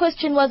first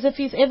question was if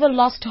he's ever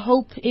lost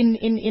hope in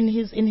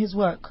his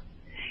work.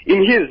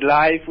 In his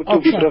life to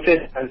be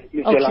professional,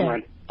 Mr.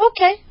 Laman.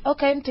 Okay,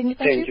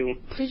 thank you.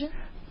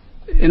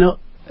 You know,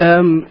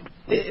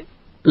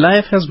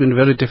 life has been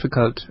very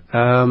difficult.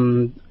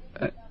 I've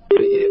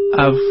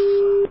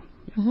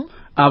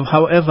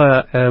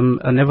however,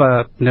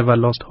 never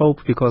lost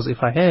hope, because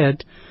if I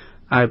had,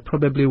 I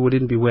probably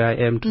wouldn't be where I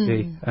am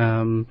today.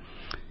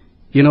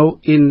 You know,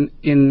 in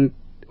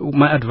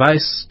my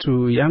advice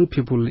to young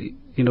people,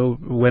 you know,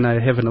 when I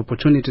have an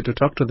opportunity to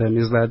talk to them,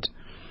 is that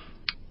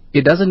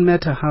it doesn't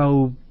matter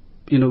how,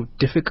 you know,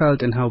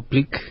 difficult and how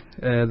bleak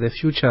the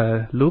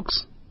future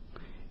looks.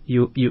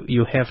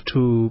 You have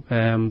to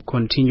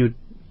continue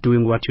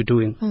doing what you're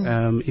doing.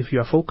 If you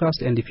are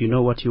focused and if you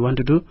know what you want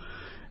to do,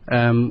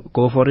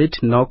 go for it.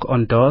 Knock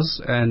on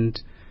doors, and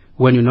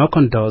when you knock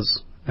on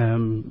doors,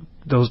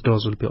 those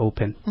doors will be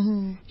open.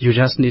 You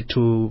just need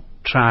to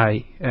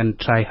try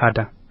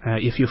harder.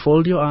 If you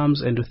fold your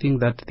arms and you think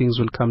that things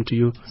will come to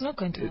you, it's not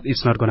going to happen.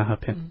 It's not going to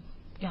happen.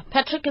 Yeah.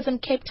 Patrick is in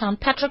Cape Town.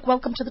 Patrick,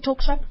 welcome to the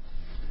Talk Shop.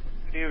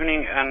 Good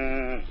evening,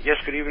 and yes,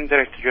 good evening,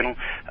 Director General.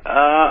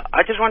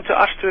 I just want to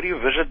ask to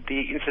revisit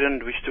the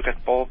incident which took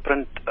at Paul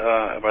Print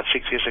about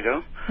 6 years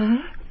ago,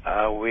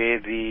 where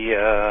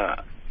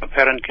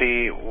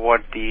apparently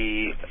what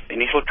the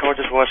initial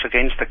charges was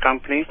against the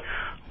company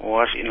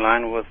was in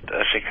line with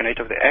Section 8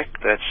 of the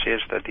Act that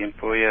says that the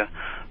employer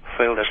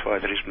failed as far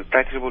as it is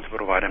practicable to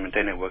provide and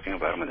maintain a working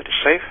environment that is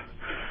safe.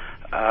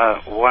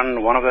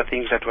 One of the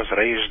things that was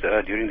raised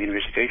during the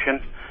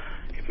investigation,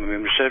 if my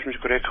memory serves me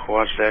correct,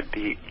 was that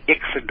the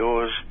exit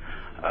doors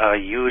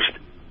used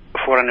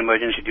for an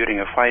emergency during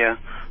a fire,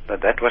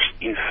 that was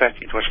in fact,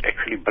 it was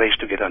actually braced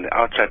together on the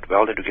outside,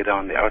 welded together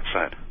on the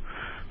outside.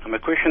 And my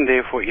question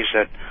therefore is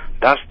that,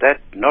 does that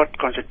not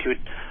constitute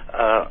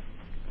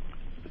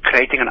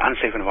creating an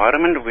unsafe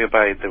environment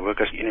whereby the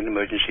workers in an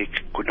emergency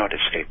could not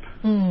escape?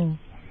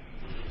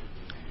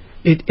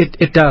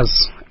 It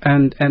does,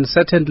 and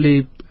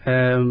certainly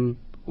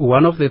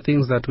one of the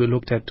things that we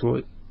looked at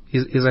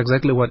is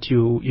exactly what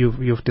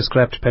you've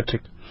described,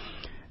 Patrick.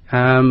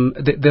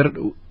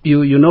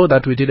 You know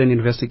that we did an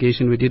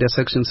investigation. We did a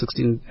Section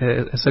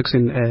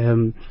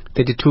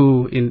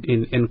 32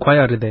 in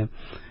inquiry there,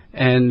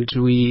 and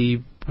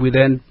we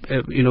then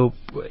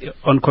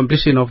on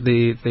completion of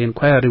the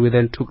inquiry, we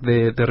then took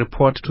the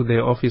report to the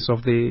office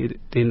of the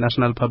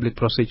National Public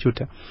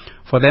Prosecutor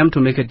for them to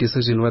make a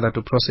decision whether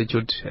to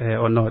prosecute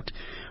or not.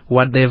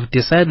 What they've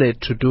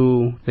decided to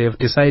do, they've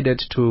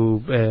decided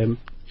to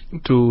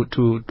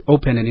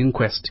open an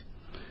inquest.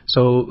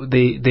 So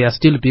they are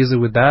still busy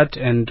with that,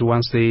 and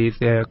once they've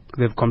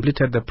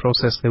completed the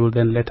process, they will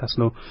then let us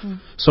know.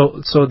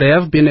 So there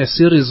have been a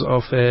series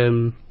of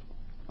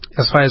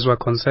as far as we're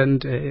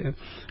concerned,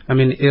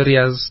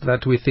 areas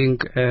that we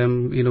think,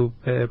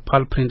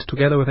 Pulprint,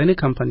 together with any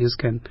companies,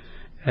 can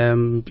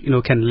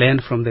learn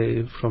from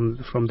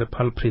the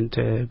Pulprint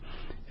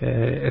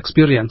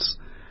experience.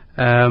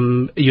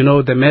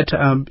 The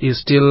matter is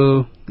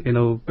still,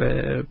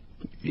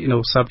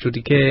 sub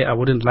judice. I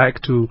wouldn't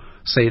like to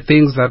say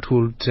things that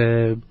would,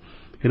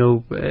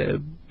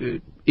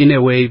 in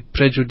a way,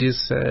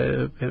 prejudice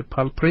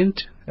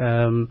Pulprint,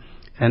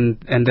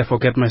 and therefore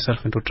get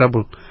myself into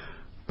trouble.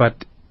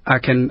 But I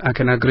can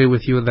agree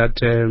with you that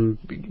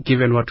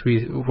given what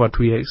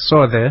we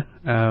saw there,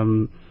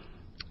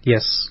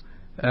 yes,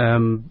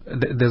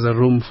 there's a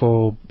room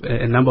for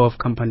a number of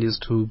companies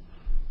to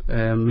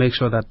make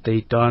sure that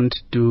they don't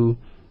do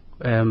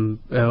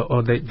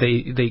or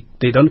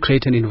they don't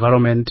create an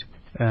environment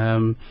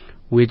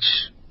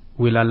which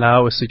will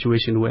allow a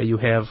situation where you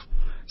have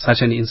such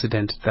an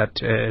incident that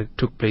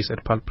took place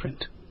at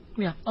Pulprint.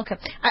 Yeah, okay.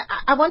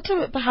 I want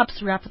to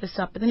perhaps wrap this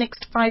up. In the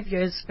next 5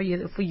 years for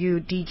you,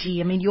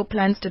 DG, I mean, your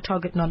plans to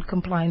target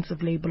non-compliance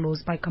of labor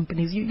laws by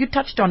companies, you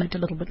touched on it a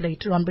little bit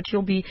later on, but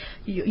you'll be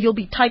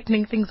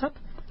tightening things up?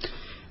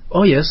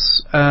 Oh,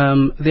 yes.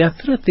 There are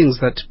three things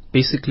that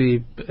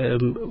basically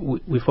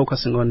we're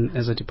focusing on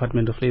as a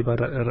Department of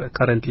Labor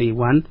currently.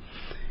 One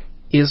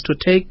is to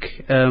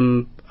take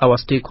our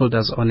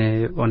stakeholders on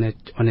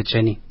a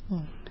journey.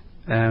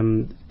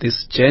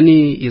 This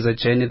journey is a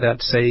journey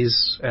that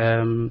says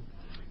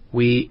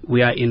we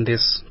are in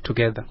this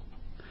together.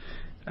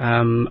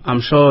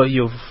 I'm sure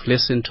you've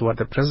listened to what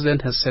the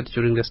President has said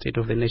during the State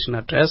of the Nation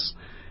address.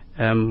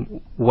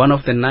 One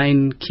of the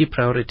 9 key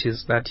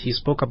priorities that he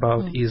spoke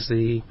about is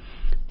the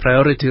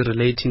priority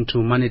relating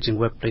to managing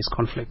workplace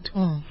conflict.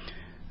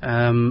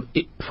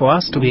 For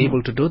us to be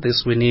able to do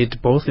this, we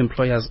need both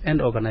employers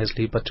and organized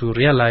labor to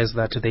realize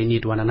that they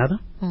need one another.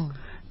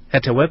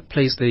 At a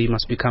workplace, they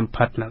must become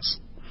partners.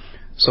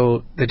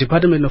 So the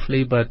Department of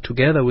Labor,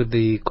 together with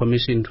the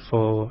Commission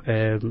for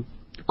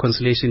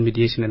Conciliation,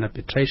 Mediation and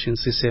Arbitration,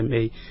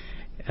 CCMA,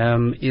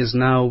 is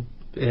now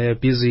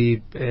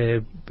busy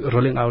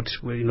rolling out,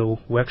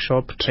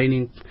 workshop,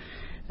 training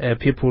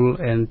people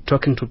and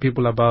talking to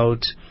people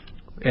about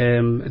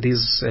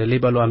these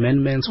labor law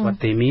amendments, what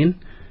they mean,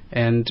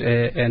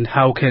 and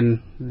how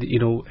can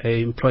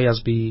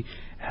employers be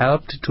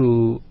helped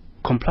to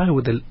comply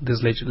with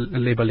this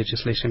labor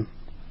legislation.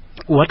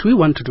 What we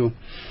want to do,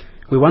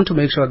 we want to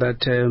make sure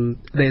that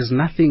there is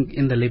nothing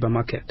in the labor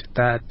market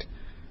that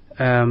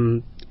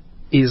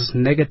is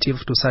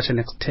negative to such an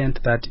extent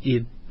that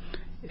it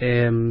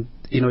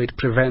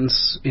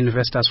prevents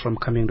investors from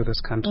coming to this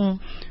country.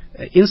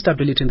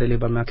 Instability in the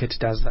labor market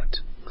does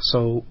that.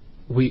 So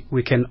we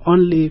can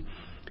only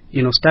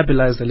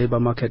stabilize the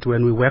labor market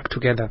when we work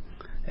together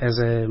as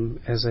a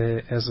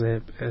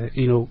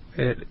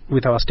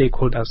with our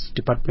stakeholders,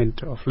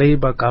 Department of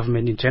Labor,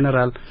 government in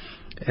general,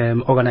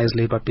 organized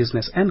labor,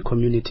 business and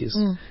communities.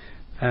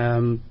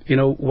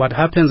 What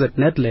happens at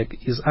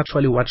NEDLEG is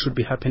actually what should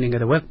be happening at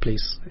the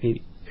workplace.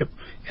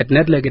 At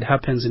NEDLEG it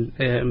happens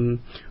on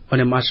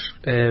a much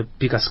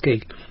bigger scale.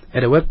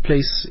 At a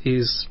workplace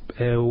is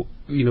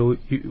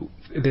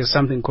there's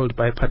something called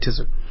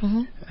bipartisan,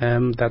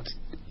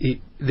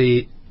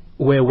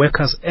 where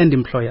workers and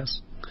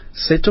employers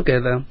sit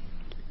together,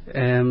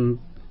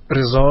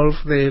 resolve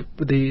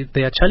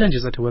their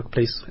challenges at the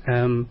workplace,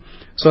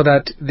 so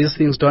that these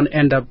things don't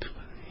end up,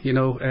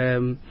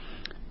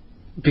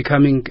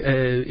 becoming,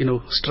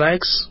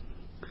 strikes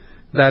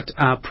that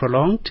are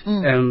prolonged.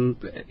 And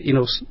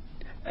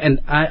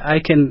I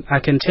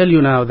can tell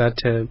you now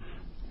that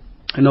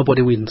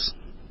nobody wins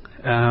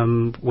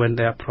when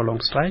there are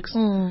prolonged strikes.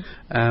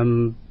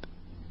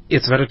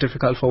 It's very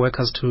difficult for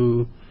workers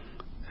to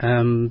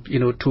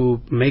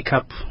make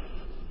up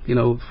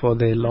for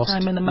the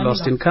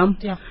lost income.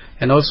 Yeah.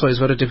 And also it's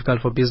very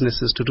difficult for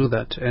businesses to do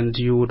that. And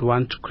you would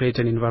want to create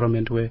an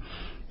environment where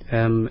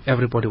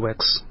everybody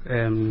works,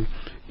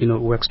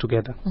 works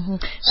together.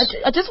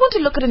 I just want to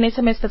look at an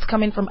SMS that's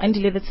coming from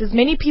Andile that says,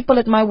 many people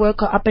at my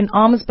work are up in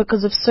arms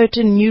because of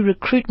certain new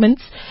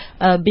recruitments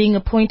being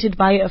appointed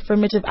via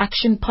affirmative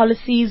action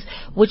policies,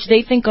 which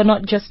they think are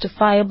not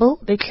justifiable.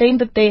 They claim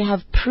that they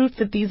have proof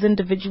that these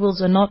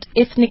individuals are not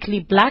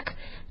ethnically black,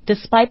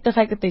 despite the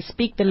fact that they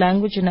speak the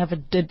language and have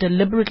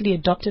deliberately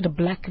adopted a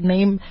black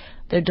name.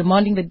 They're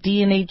demanding that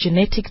DNA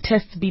genetic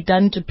tests be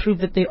done to prove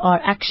that they are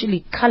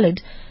actually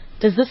colored.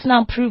 Does this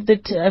now prove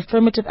that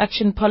affirmative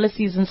action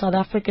policies in South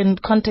African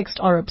context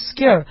are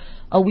obscure?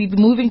 Are we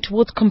moving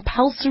towards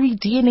compulsory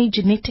DNA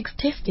genetics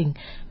testing?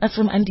 That's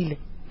from Andile.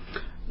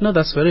 No,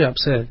 that's very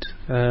absurd.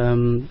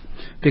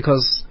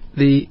 Because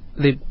the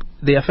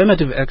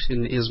affirmative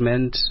action is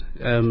meant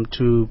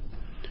to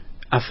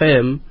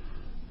affirm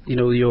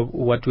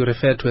what we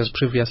refer to as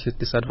previously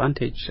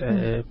disadvantaged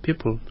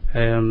people,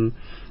 and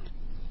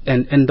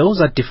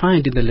those are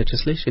defined in the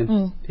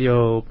legislation.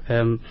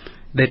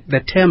 The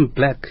term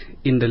black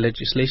in the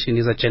legislation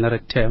is a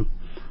generic term,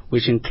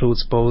 which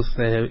includes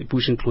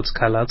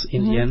coloreds,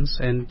 Indians,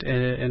 and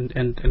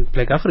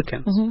black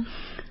Africans.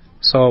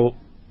 So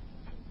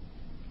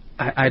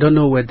I don't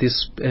know where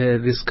this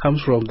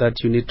comes from, that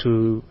you need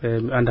to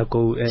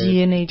undergo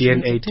DNA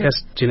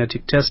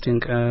genetic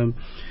testing.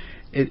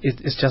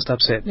 It's just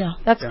upset. Yeah,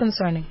 that's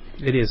concerning.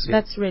 It is. Yeah.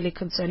 That's really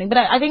concerning. But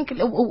I think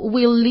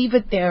we'll leave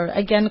it there.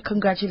 Again,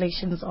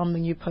 congratulations on the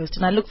new post.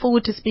 And I look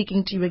forward to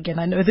speaking to you again.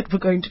 I know that we're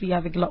going to be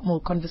having a lot more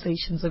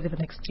conversations over the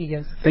next 2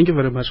 years. Thank you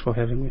very much for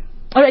having me.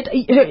 All right.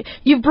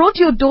 You brought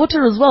your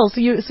daughter as well.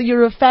 So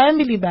you're a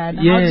family man.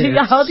 Yes.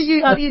 How do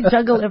you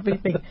juggle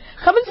everything?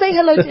 Come and say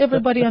hello to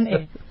everybody on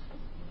air.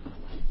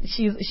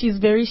 She's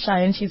very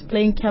shy and she's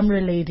playing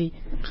camera lady.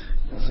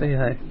 Say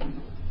hi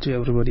to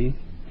everybody.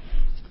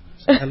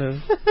 Say hello.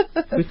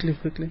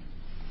 quickly.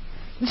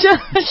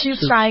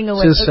 She's shying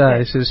away.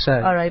 She's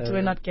shy. All right,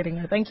 we're not getting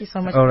her. Thank you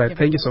so much. All right,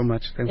 thank you so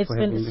much. Thanks for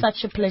having me. It's been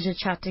such a pleasure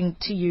chatting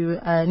to you.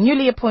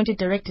 Newly appointed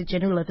Director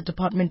General at the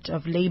Department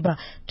of Labour,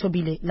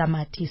 Thobile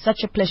Lamati.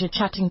 Such a pleasure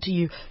chatting to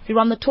you. You're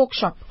on the Talk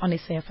Shop on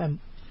SAFM.